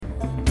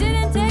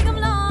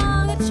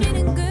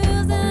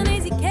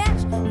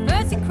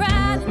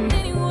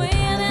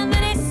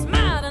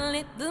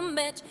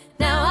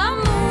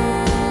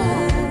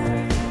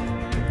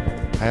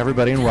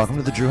everybody, and welcome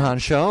to the Drew Hahn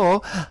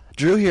Show.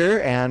 Drew here,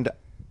 and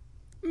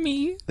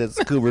me, the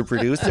scuba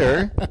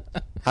producer.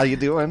 How you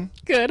doing?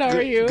 Good. How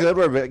are you? Good.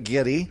 We're a bit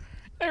giddy.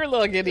 We're a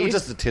little giddy. We're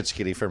just a titch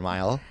giddy for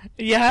Mile.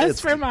 Yes,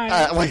 for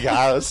Mile. Oh my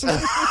gosh,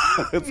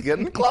 it's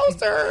getting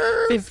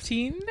closer.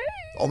 15 days.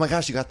 Oh my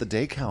gosh, you got the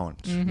day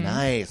count. Mm-hmm.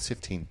 Nice,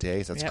 15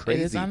 days. That's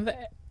crazy. It is on the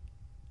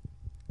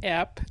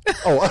app.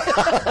 Oh,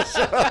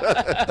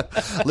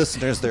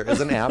 listeners, there is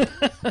an app.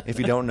 If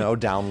you don't know,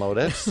 download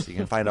it. You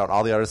can find out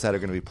all the artists that are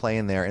going to be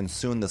playing there, and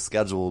soon the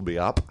schedule will be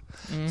up.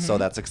 Mm-hmm. So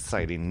that's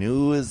exciting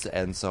news.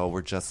 And so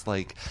we're just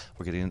like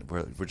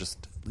we're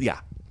just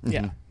yeah.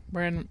 Yeah,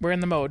 we're in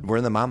the mode. We're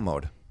in the mom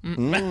mode.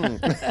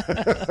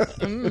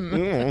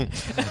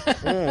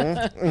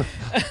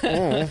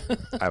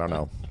 I don't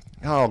know.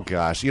 Oh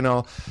gosh,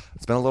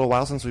 it's been a little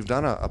while since we've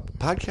done a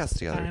podcast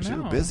together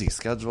too. Busy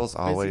schedules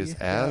always,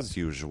 as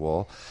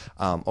usual.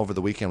 Over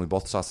the weekend, we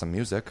both saw some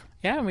music.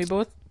 Yeah,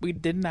 and we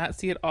did not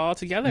see it all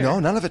together.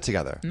 No, none of it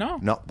together. No.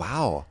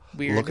 Wow.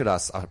 Weird. Look at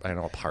us. I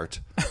know, apart,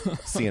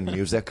 seeing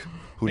music.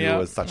 Who knew it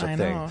was such a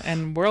thing? I know.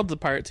 And worlds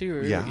apart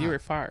too. Yeah. You were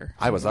far.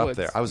 I was up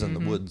there. I was in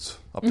the woods.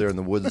 Up there in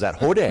the woods at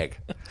Hodag.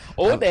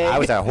 Hodag. I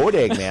was at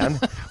Hodag, man.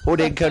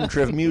 Hodag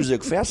Country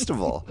Music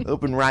Festival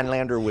up in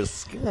Rhinelander,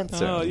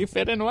 Wisconsin. Oh, you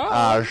fit in well.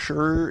 I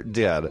sure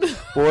did.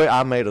 Boy,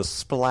 I made a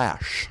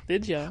splash.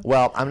 Did you?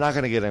 Well, I'm not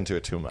going to get into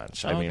it too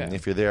much. I mean,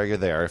 if you're there, you're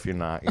there. If you're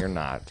not, you're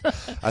not.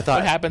 I thought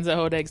what happens at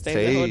Hodag stays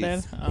at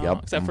Hodag. Oh,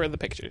 yep. Except for the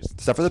pictures.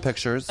 Except for the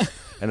pictures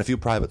and a few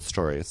private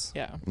stories.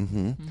 Yeah.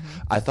 Mm-hmm.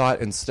 I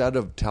thought instead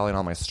of telling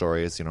all my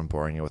stories,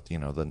 boring you with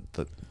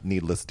the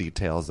needless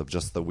details of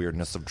just the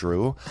weirdness of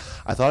Drew,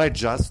 I thought I'd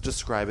just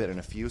describe it in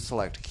a few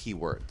select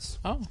keywords.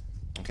 Oh.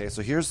 Okay,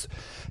 so here's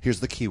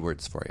the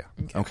keywords for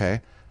you. Okay.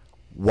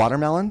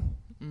 Watermelon,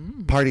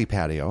 party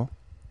patio,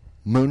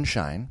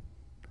 moonshine,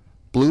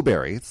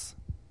 blueberries,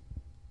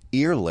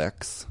 ear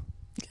licks,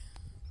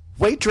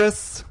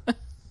 waitress,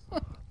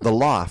 the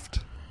loft,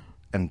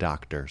 and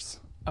doctors.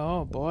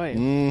 Oh boy,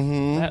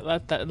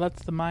 that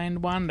lets the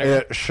mind wander.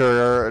 It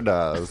sure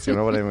does. You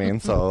know what I mean?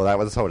 So that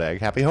was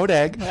Hodag. Happy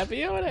Hodag. Happy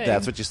Hodag.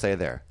 That's what you say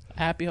there.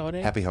 Happy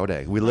Hodag. Happy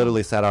Hodag. We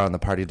literally sat out on the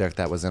party deck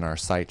that was in our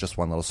site. Just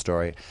one little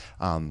story.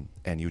 And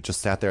you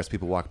just sat there as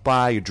people walked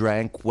by. You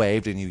drank,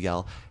 waved, and you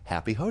yell,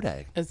 "Happy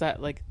Hodag." Is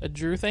that like a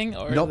Drew thing,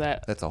 or nope,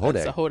 that's a Hodag?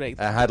 That's a Hodag.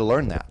 I had to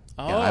learn that.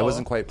 Oh. Yeah, I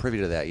wasn't quite privy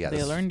to that yet.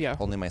 They learned you.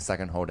 Only my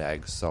second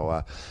Hodag. So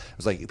it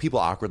was like people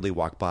awkwardly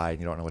walk by and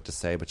you don't know what to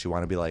say, but you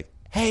want to be like,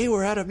 "Hey,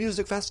 we're at a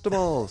music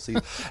festival. See,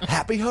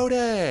 Happy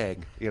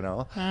Hodag,"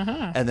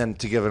 And then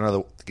to give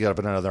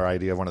another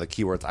idea of one of the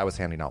keywords, I was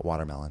handing out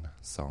watermelon.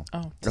 So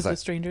to the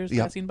strangers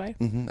passing by.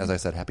 As I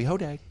said, Happy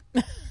Hodag.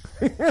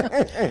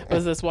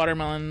 Was this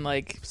watermelon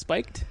like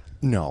spiked?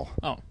 No.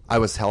 Oh. I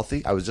was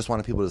healthy. I was just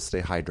wanting people to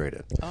stay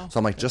hydrated. Oh, so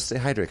I'm like, just stay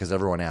hydrated because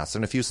everyone asks.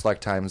 And a few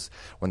select times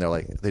when they're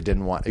like, they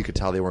didn't want, you could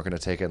tell they weren't going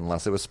to take it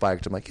unless it was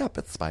spiked. I'm like, yep,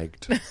 it's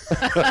spiked.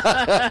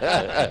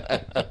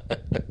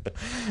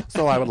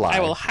 So I would lie. I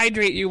will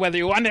hydrate you whether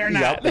you want it or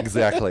not. Yep,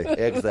 exactly.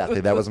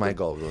 That was my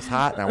goal. It was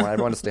hot and I want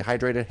everyone to stay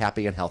hydrated,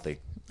 happy, and healthy.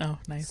 Oh,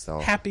 nice. So,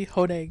 Happy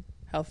Hodag.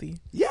 Healthy.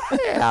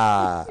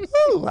 Yeah.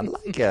 Ooh, I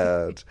like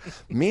it.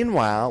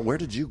 Meanwhile, where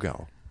did you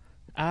go?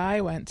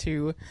 I went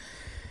to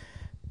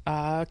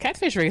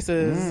catfish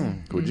races.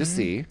 Who'd you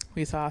see?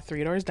 We saw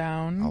Three Doors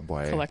Down. Oh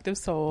boy. Collective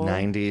Soul.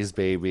 90s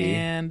baby.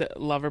 And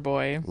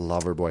Loverboy.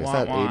 Loverboy. Is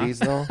that 80s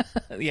though?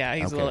 Yeah,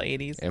 he's a little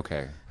 80s.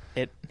 Okay.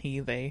 It, he,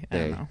 they. I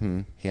don't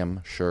know.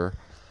 Him, sure.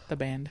 The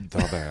band.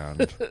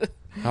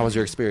 How was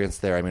your experience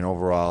there? I mean,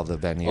 overall, the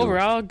venue.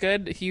 Overall,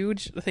 good,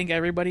 huge. I think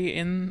everybody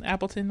in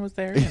Appleton was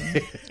there,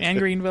 and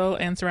Greenville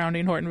and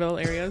surrounding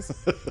Hortonville areas.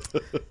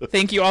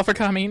 Thank you all for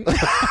coming.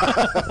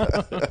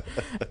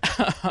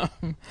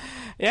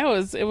 Yeah,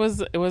 it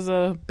was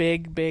a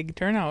big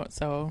turnout.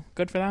 So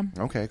good for them.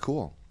 Okay,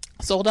 cool.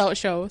 Sold out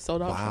show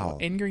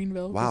in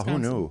Greenville. Wow,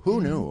 Wisconsin.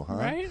 Who knew? Huh?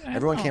 Right?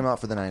 Everyone came out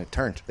for the night.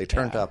 They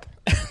turned up.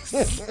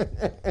 I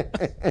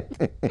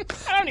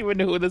don't even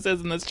know who this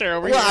is in this chair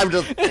over here. Well, I'm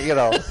just,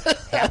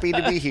 happy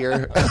to be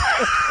here.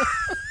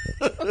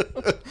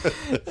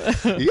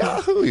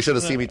 Yahoo! You should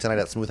have seen me tonight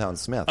at Smooth Hound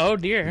Smith. Oh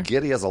dear.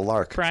 Giddy as a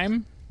lark.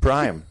 Prime.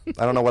 I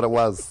don't know what it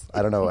was.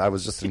 I don't know. I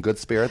was just in good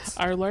spirits.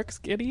 Are larks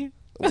giddy?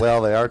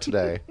 Well, they are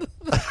today.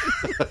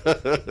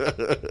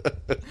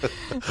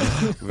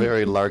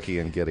 Very larky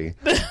and giddy.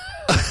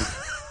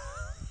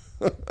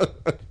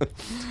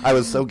 I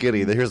was so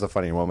giddy. Here's a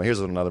funny moment. Here's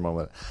another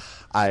moment.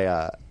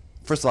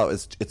 First of all,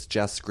 it's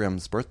Jess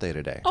Grimm's birthday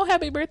today. Oh,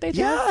 happy birthday, Jess.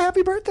 Yeah,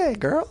 happy birthday,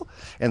 girl.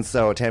 And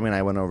so Tammy and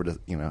I went over to,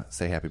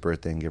 say happy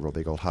birthday and give her a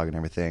big old hug and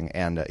everything.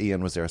 And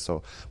Ian was there,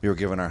 so we were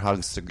giving our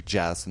hugs to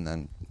Jess, and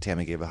then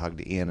Tammy gave a hug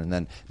to Ian, and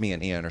then me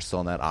and Ian are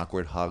still in that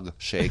awkward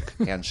handshake.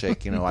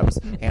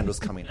 Hand was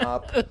coming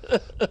up,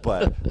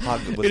 but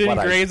hug was you didn't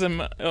graze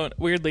him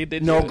weirdly,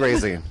 did you? No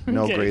grazing.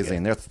 No Okay,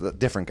 grazing. That's the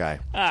different guy.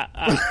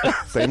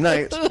 Same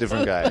night,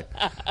 different guy.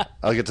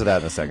 I'll get to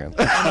that in a second.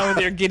 I know with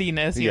your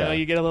giddiness, you know,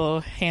 you get a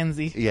little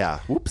handsy. Yeah.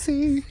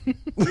 Whoopsie.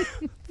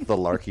 The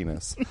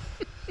larkiness.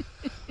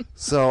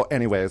 So,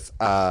 anyways,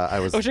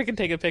 I wish I could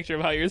take a picture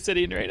of how you're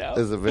sitting right now.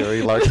 Is it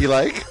very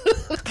Larky-like?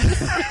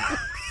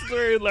 It's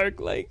very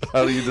Lark-like.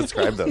 How do you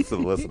describe that to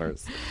the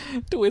listeners?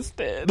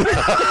 Twisted.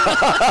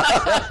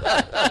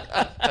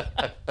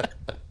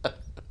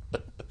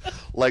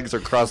 Legs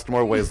are crossed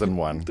more ways than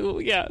one.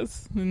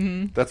 Yes.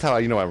 Mm-hmm. That's how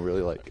I'm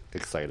really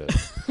excited.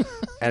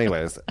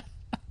 Anyways,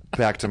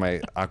 back to my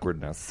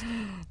awkwardness.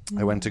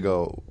 I went to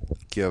go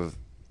give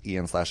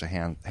Ian / a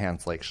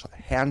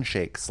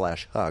handshake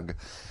 / hug,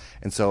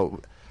 and so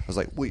I was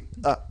like, wait,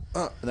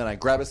 and then I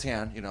grab his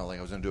hand, like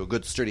I was gonna do a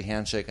good sturdy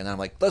handshake, and then I'm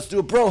like, let's do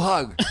a bro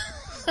hug.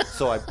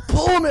 So I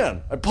pull him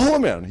in,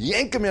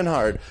 yank him in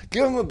hard,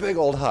 give him a big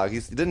old hug.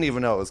 He didn't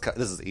even know it was.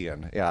 This is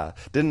Ian. Yeah,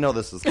 didn't know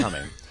this was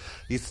coming.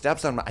 He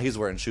steps on he's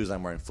wearing shoes,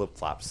 I'm wearing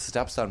flip-flops,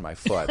 steps on my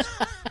foot.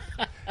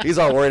 He's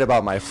all worried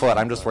about my foot.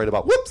 I'm just worried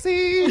about,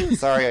 whoopsie.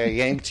 Sorry, I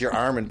yanked your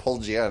arm and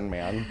pulled you in,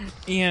 man.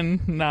 Ian,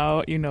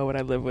 now you know what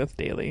I live with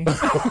daily.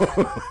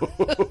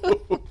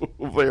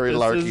 Very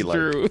Larky like.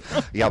 Drew.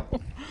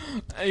 Yep.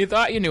 You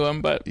thought you knew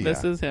him, but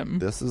this is him.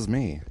 This is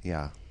me,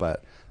 yeah.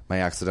 But my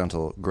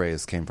accidental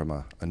graze came from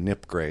a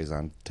nip graze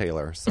on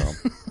Taylor, so...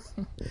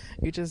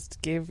 You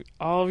just gave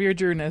all of your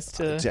Drewness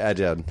to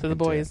the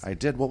boys. I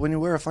did. Well, when you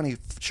wear a funny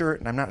shirt,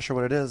 and I'm not sure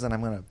what it is, and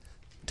I'm going to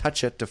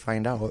touch it to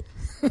find out.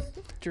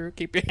 Drew,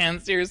 keep your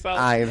hands to yourself.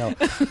 I know.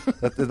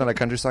 Isn't that a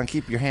country song?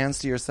 Keep your hands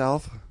to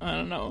yourself? I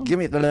don't know. Give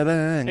me the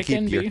and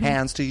keep your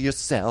hands to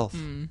yourself.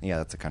 Yeah,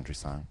 that's a country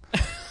song.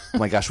 Oh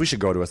my gosh, we should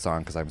go to a song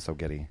because I'm so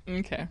giddy.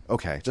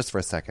 Okay, just for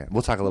a second.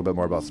 We'll talk a little bit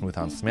more about Smooth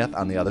Hound Smith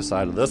on the other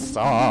side of this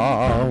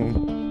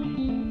song.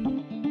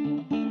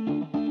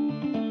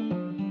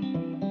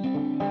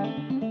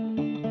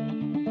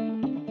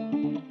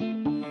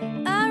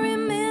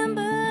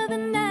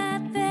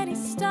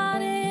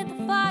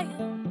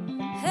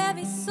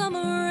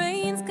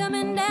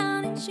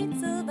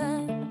 Sheets of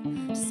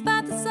iron.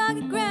 Despite the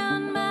soggy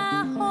ground,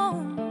 my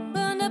home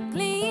burned up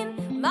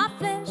clean. My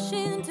flesh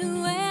into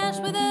ash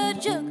with a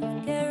jug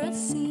of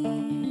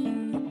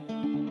kerosene.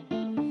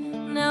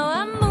 Now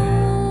I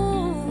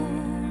move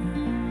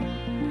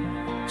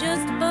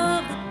just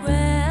above the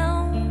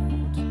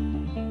ground,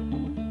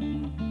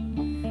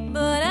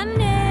 but I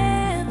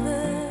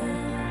never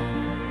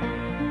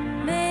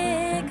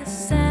make a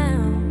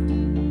sound.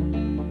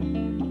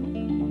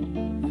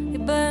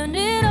 It burned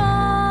it all.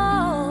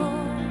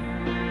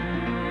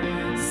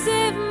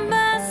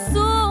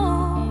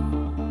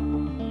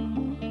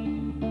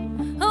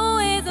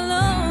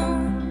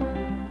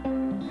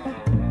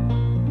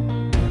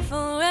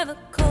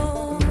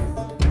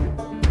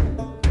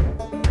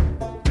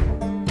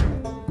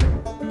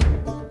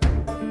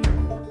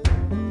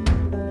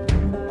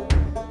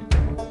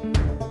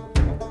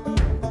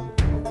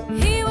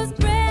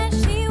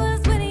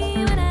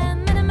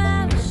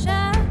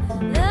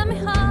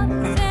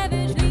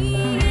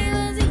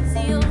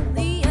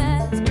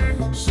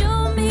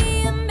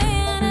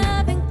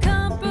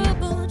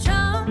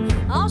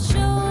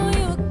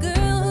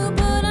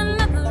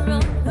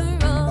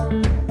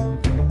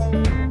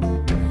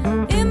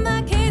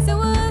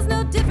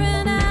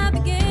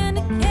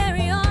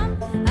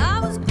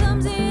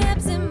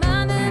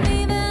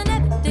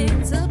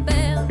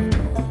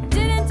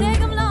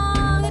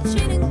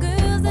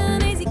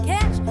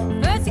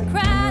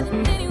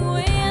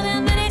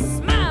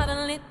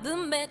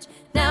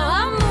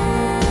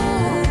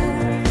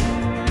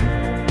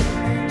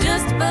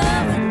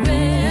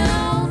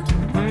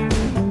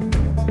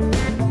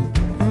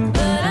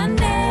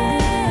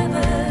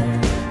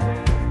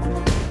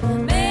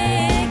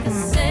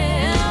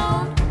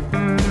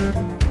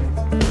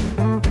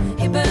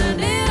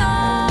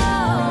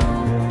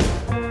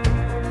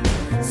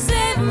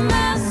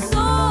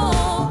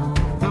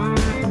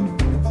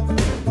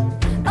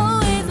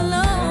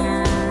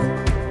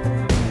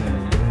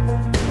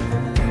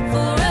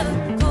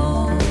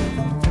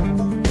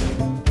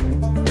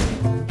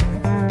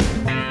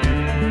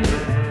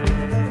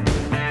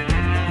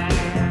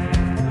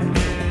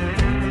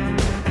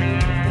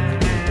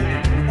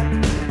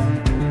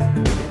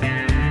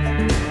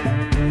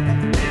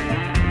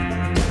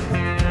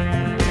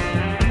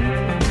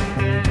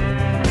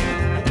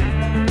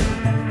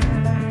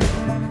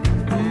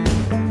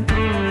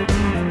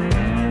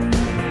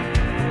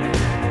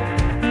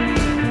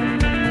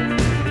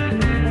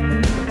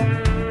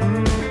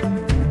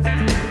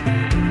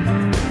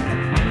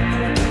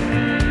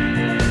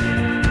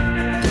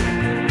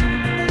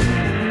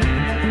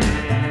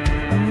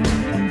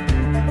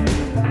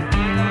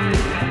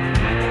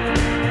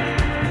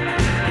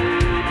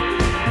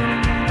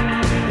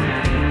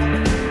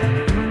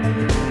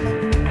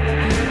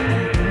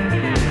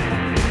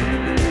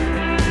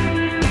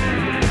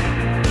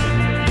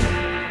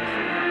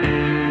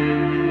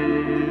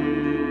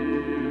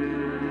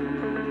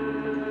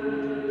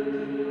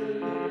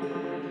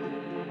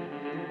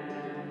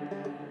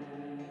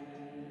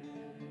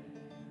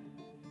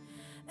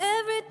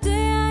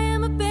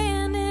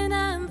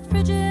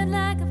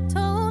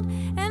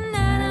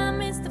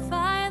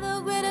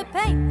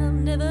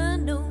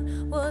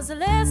 Was the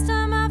last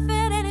time I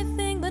felt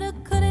anything but a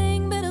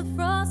cutting bit of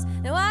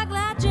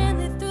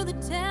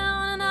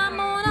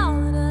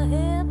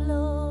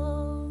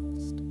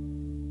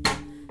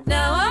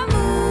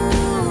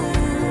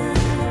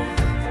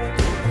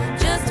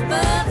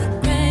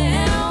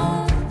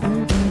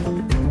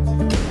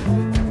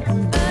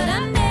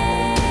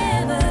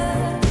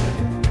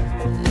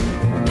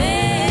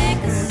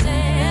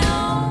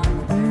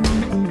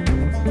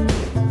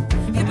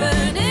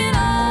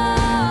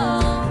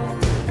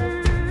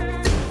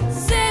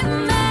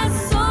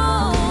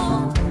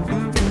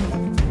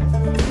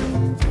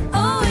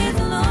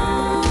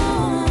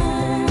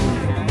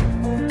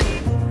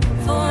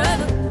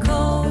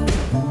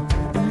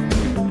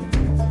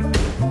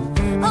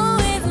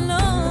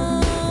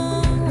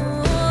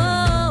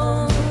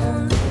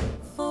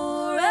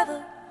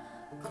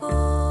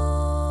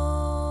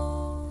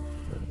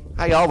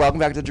y'all. Welcome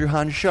back to the Drew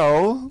Hahn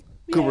Show.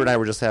 Cooper and I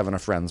were just having a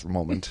friends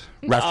moment.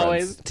 Reference.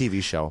 Always.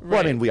 TV show. Right. Well,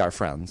 I mean, we are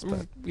friends.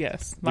 But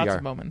Yes, lots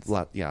of moments.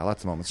 lots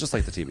of moments. Just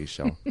like the TV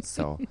show.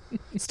 So,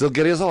 still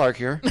giddy as a lark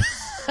here.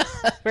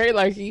 Very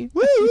larky.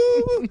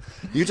 Woo!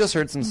 You just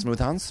heard some Smooth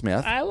Hound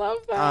Smith. I love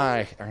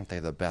that. Aren't they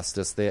the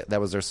bestest?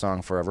 That was their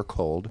song Forever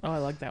Cold. Oh, I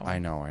like that one. I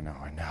know.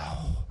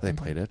 They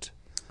played it.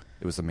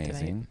 It was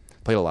amazing.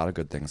 Played a lot of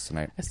good things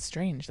tonight. That's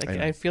strange. Like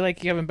I I feel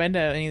like you haven't been to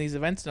any of these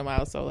events in a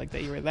while, so like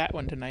that you were that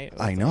one tonight.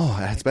 I know.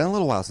 It's been a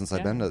little while since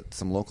I've been to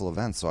some local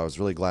events, so I was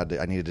really glad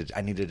I needed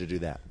to do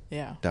that.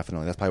 Yeah.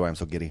 Definitely. That's probably why I'm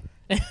so giddy.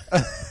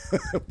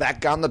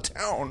 Back on the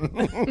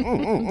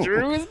town.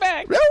 Drew is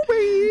back.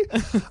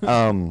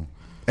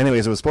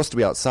 Anyways, it was supposed to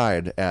be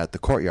outside at the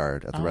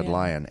courtyard at the Red yeah.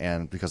 Lion,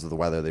 and because of the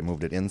weather, they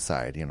moved it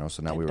inside.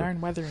 So now we were Darn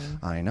weathering.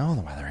 I know,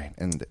 the weathering,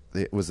 and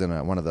it was in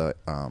one of the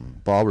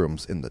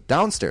ballrooms in the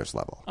downstairs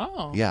level.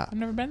 Oh, yeah, I've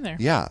never been there.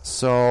 Yeah,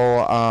 so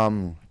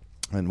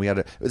and we had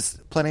it was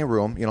plenty of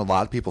room. A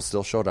lot of people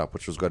still showed up,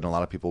 which was good, and a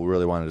lot of people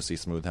really wanted to see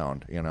Smooth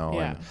Hound. Yeah.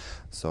 And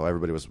so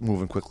everybody was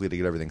moving quickly to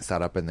get everything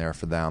set up in there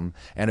for them,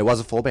 and it was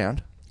a full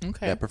band.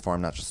 Okay. That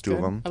performed, not just two of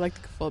Good. them. I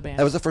like the full band.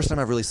 That was the first time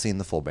I've really seen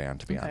the full band,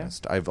 to be Okay.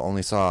 honest. I've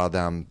only saw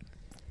them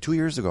 2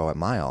 years ago at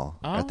Mile,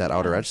 at that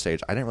Outer wow. Edge stage.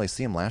 I didn't really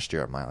see them last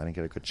year at Mile. I didn't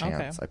get a good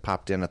chance. Okay. I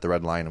popped in at the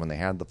Red Lion when they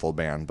had the full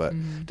band, but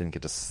didn't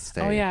get to stay.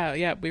 Oh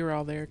yeah, we were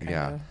all there. Kind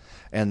Yeah.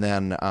 And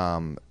then,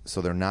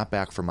 so they're not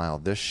back for Mile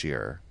this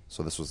year.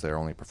 So this was their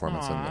only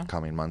performance in the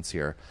coming months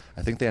here.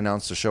 I think they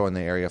announced a show in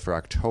the area for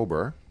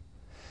October.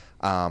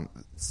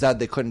 Said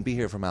they couldn't be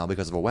here for Mile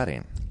because of a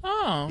wedding.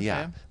 Oh, okay.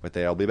 Yeah, but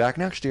they'll be back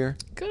next year.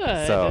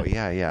 Good. So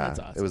yeah, That's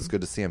awesome. it was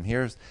good to see him.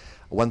 Here's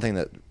one thing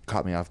that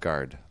caught me off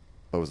guard,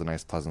 but was a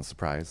nice, pleasant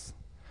surprise.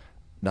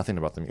 Nothing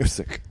about the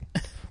music,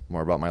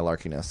 more about my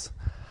larkiness.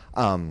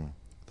 The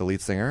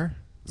lead singer,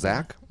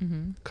 Zach,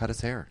 cut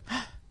his hair.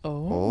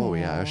 Oh. Oh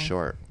yeah, it's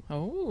short.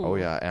 Oh.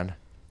 Yeah, and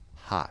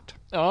hot.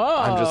 Oh.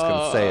 I'm just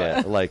gonna say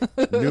it.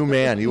 Like, new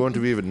man, you wouldn't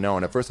have even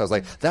known. At first, I was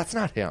like, "That's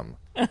not him.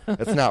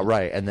 That's not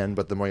right." And then,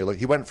 but the more you look,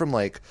 he went from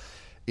like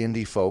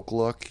indie folk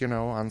look,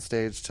 on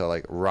stage to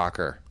like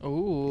rocker.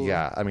 Ooh.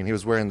 Yeah, I mean, he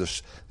was wearing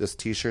this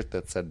T-shirt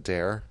that said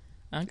 "Dare,"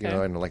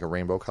 Okay. in like a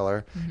rainbow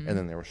color, and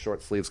then there were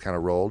short sleeves, kind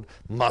of rolled,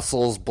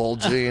 muscles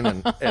bulging,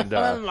 and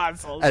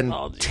Muscles and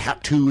bulging.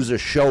 tattoos are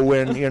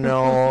showing,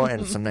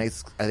 and some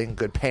nice, I think,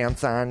 good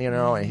pants on,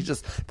 and he's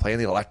just playing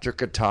the electric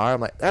guitar. I'm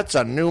like, that's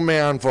a new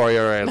man for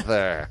you right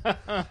there.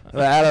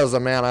 That is a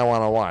man I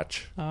want to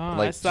watch. Oh,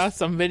 Like, I saw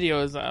some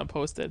videos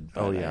posted.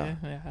 Oh, but yeah.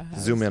 I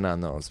zoom in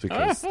on those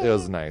because it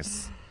was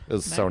nice. It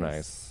was so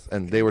nice,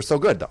 and they were so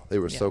good though. They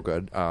were so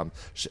good.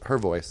 Her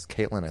voice,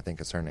 Caitlin, I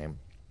think is her name.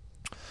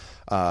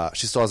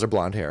 She still has her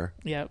blonde hair.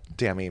 Yep.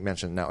 Tammy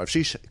mentioned now if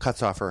she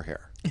cuts off her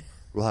hair,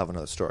 we'll have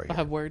another story. I'll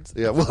have words.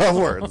 Yeah, we'll have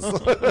words.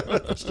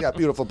 She's got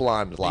beautiful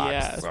blonde locks.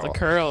 Yes, so. the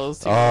curls.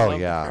 Too. I Oh love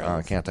the yeah,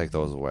 curls. can't take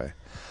those away.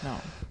 No.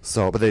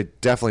 So, but they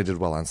definitely did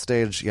well on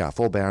stage. Yeah,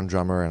 full band,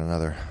 drummer, and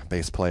another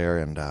bass player,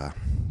 and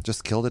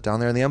just killed it down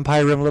there in the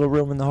Empire Room, little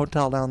room in the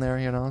hotel down there.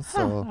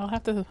 So I'll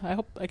have to. I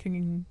hope I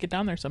can get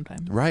down there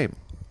sometime. right.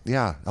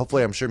 Yeah,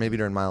 hopefully, I'm sure maybe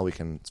during Mile we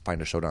can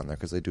find a show down there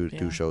because they do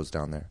Yeah. shows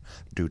down there.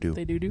 Do.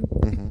 They do.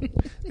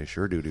 They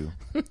sure do.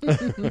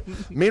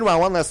 Meanwhile,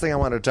 one last thing I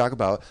wanted to talk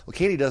about. Well,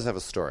 Katie does have a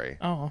story,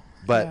 Oh.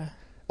 but yeah.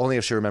 only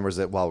if she remembers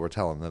it while we're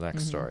telling the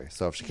next story.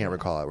 So if she can't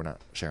recall it, we're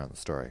not sharing the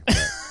story.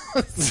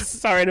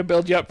 Sorry to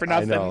build you up for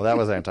I nothing. know that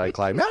was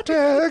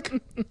anticlimactic.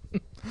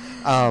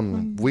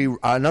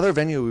 Another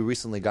venue we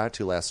recently got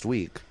to last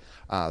week.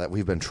 That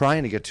we've been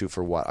trying to get to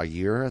for a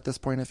year at this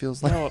point, it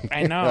feels like. No,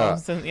 I know. Yeah.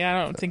 So,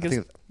 I don't think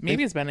it's.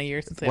 Maybe it's been a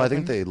year since they Well, I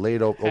opened. think they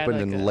opened like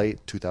in a-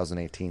 late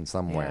 2018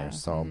 somewhere. Yeah,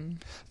 So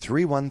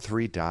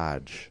 313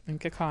 Dodge in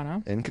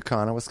Kakana. in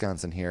Kakana,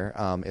 Wisconsin here.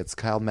 It's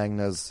Kyle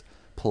Magna's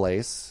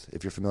place,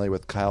 if you're familiar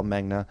with Kyle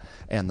Magna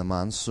and the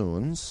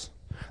Monsoons.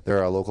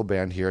 They're a local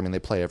band here. I mean, they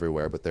play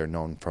everywhere, but they're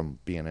known from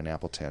being in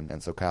Appleton.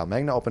 And so Kyle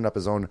Magna opened up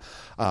his own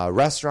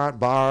restaurant,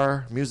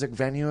 bar, music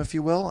venue, if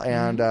you will.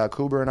 And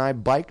Cooper and I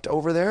biked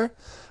over there.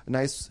 A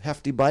nice,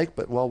 hefty bike,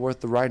 but well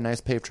worth the ride.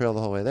 Nice paved trail the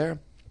whole way there.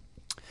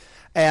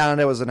 And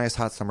it was a nice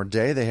hot summer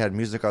day. They had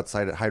music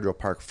outside at Hydro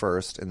Park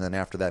first, and then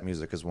after that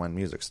music is when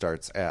music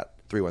starts at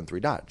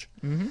 313 Dodge.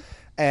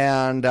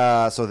 And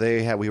so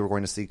we were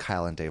going to see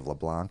Kyle and Dave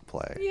LeBlanc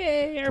play.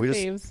 Yay, our We just-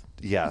 faves.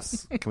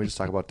 Yes. Can we just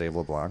talk about Dave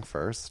LeBlanc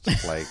first?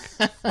 Like,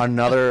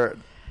 another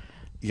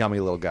yummy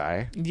little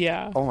guy.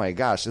 Yeah. Oh my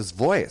gosh, his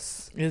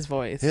voice. His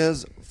voice.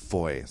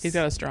 He's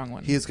got a strong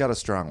one. He's got a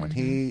strong one.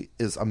 He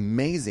is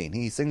amazing.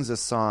 He sings this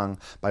song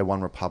by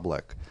One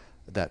Republic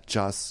that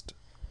just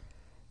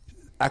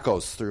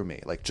echoes through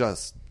me. Like,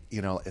 just,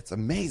 it's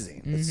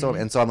amazing. It's so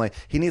I'm like,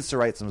 he needs to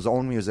write some of his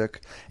own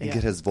music and Yeah.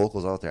 get his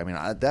vocals out there. I mean,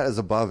 that is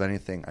above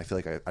anything I feel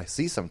like I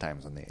see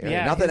sometimes in the area.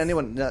 Yeah, not that he's-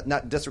 anyone,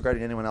 not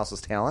disregarding anyone else's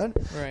talent,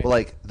 Right. but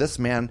like this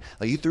man,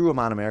 like you threw him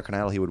on American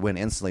Idol, he would win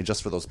instantly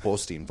just for those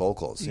boasting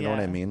vocals. You know what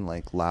I Yeah. mean?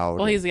 Like loud.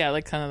 Well, he's got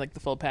like kind of like the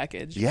full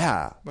package.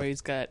 yeah. Where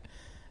he's got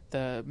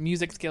the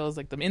music skills,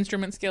 like the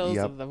instrument skills,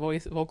 Yep. the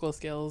vocal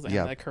skills, and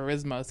Yep. the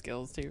charisma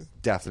skills too.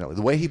 Definitely.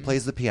 The way he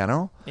plays the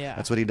piano, Yeah.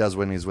 that's what he does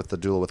when he's with the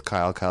duel with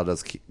Kyle. Kyle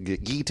does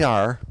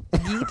guitar.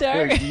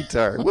 Guitar.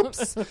 Guitar.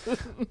 Whoops.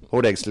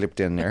 Hodeg slipped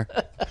in there.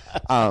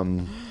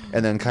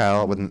 And then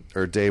Kyle,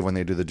 or Dave, when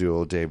they do the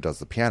duel, Dave does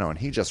the piano, and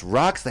he just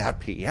rocks that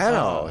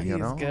piano. Oh, you he's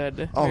know,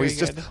 good. Oh, Very he's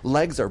just good.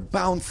 legs are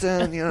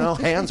bouncing. You know,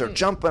 hands are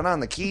jumping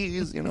on the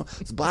keys. You know,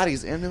 his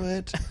body's into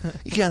it.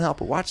 You can't help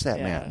but watch that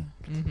Yeah. man.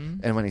 Mm-hmm.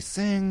 And when he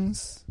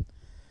sings,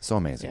 so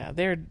amazing. Yeah,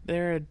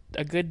 they're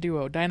a good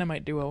duo,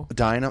 dynamite duo. The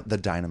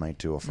Dynamite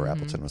Duo for Mm-hmm.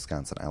 Appleton,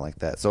 Wisconsin. I like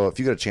that. So if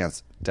you get a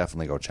chance,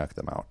 definitely go check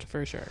them out.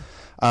 For sure.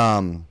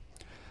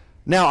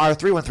 Now, our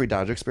 313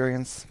 Dodge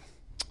experience,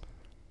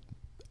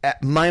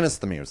 minus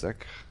the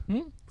music,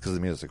 Hmm? because the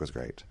music was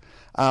great,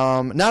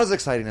 not as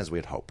exciting as we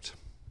had hoped.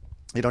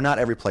 You know, not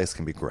every place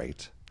can be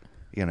great,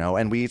 you know,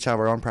 and we each have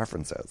our own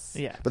preferences.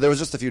 Yeah. But there was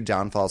just a few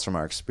downfalls from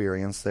our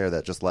experience there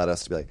that just led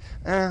us to be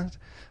like,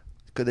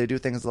 could they do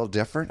things a little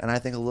different? And I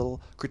think a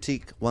little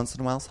critique once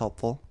in a while is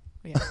helpful.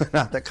 Yeah.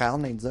 Not that Kyle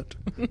needs it.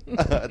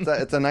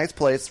 It's a nice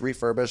place,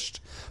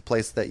 refurbished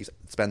place that you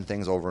spend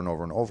things over and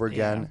over and over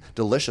again. Yeah.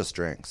 Delicious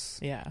drinks.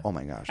 Yeah. Oh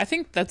my gosh. I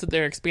think that's what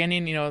they're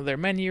expanding, you know, their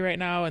menu right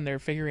now, and they're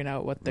figuring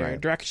out what their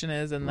Right. direction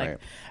is. And like, Right.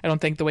 I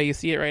don't think the way you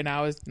see it right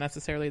now is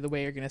necessarily the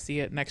way you're going to see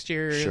it next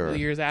year or Sure. the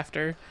years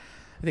after.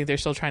 I think they're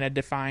still trying to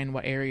define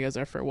what areas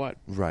are for what.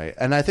 Right.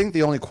 And I think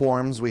the only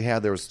quorums we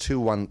had, there was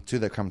two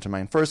that come to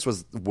mind. First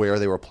was where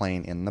they were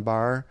playing in the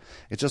bar.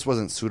 It just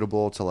wasn't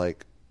suitable to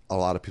like a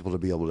lot of people to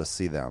be able to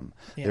see them.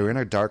 Yeah. They were in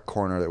a dark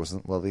corner that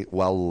wasn't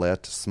well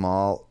lit,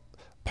 small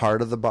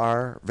part of the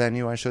bar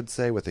venue, I should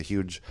say, with a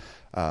huge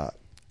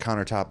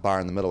countertop bar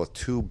in the middle with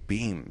two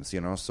beams,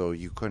 you know, so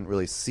you couldn't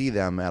really see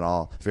them at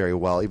all very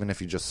well, even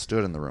if you just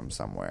stood in the room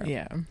somewhere.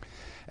 Yeah.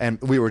 And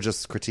we were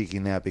just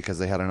critiquing that because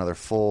they had another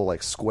full,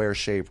 like,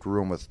 square-shaped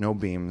room with no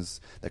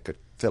beams that could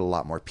fit a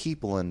lot more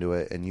people into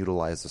it and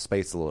utilize the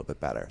space a little bit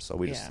better. So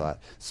we just Yeah. thought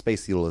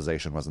space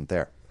utilization wasn't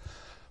there.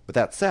 But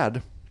that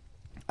said,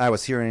 I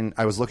was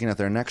looking at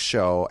their next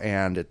show,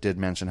 and it did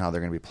mention how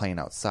they're going to be playing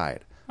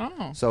outside.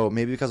 Oh. So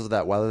maybe because of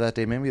that weather that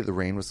day, maybe the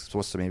rain was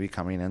supposed to maybe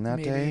coming in that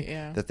Maybe, day,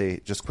 yeah. that they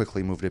just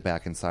quickly moved it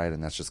back inside,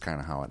 and that's just kind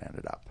of how it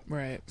ended up.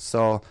 Right.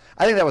 So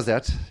I think that was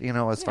it, you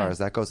know, as far Yeah. as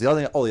that goes. The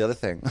other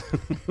thing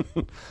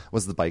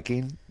was the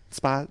biking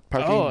spot,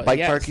 bike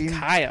yes, parking.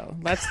 Kyle,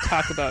 let's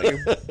talk about your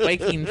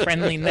biking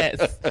friendliness.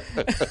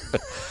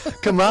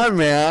 Come on,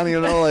 man,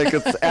 you know, like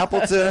it's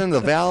Appleton, the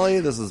Valley.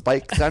 This is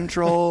Bike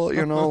Central,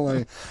 you know,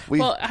 like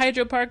Well,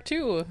 Hydro Park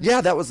too.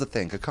 yeah, that was the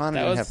thing. Kakana That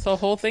didn't was have, the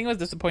whole thing was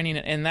disappointing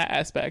in that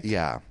aspect.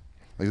 yeah,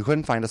 like we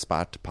couldn't find a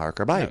spot to park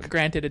our bike.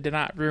 Granted, it did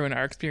not ruin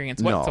our experience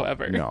No,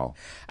 whatsoever. no.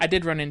 I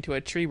did run into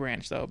a tree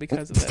branch though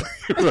because of this.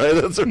 Right,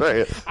 that's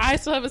right. I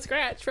still have a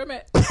scratch from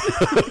it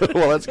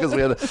Well, that's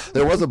because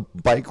there was a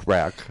bike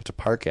rack to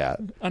park at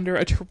under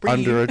a tree.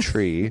 under a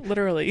tree,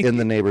 Literally. in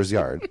the neighbor's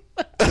yard.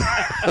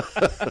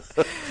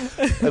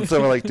 And so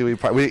we're like, do we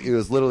park? It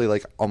was literally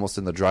like almost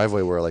in the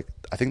driveway where like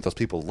I think those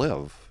people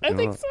live. I you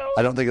think know? so.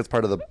 I don't think it's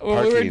part of the Well,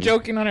 parking. we were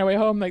joking on our way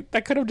home, like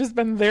that could have just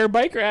been their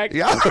bike rack.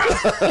 Yeah.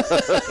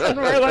 And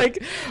we're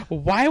like,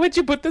 why would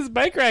you put this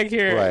bike rack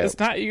here? Right. It's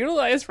not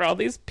utilized for all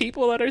these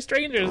people that are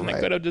strangers, and Right.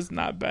 it could have just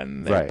not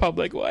been their Right.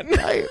 public one.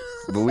 Right.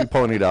 But we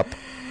ponied up.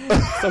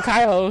 So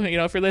Kyle, you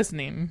know, if you're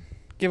listening,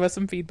 give us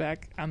some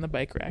feedback on the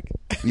bike rack.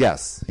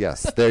 Yes.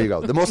 There you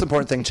go. The most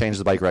important thing changed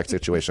the bike rack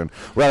situation.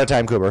 We're out of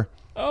time, Cooper.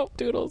 Oh,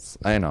 doodles.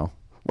 I know.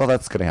 Well,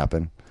 that's going to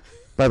happen.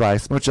 Bye-bye,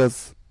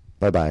 smooches.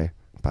 Bye-bye.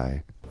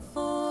 Bye.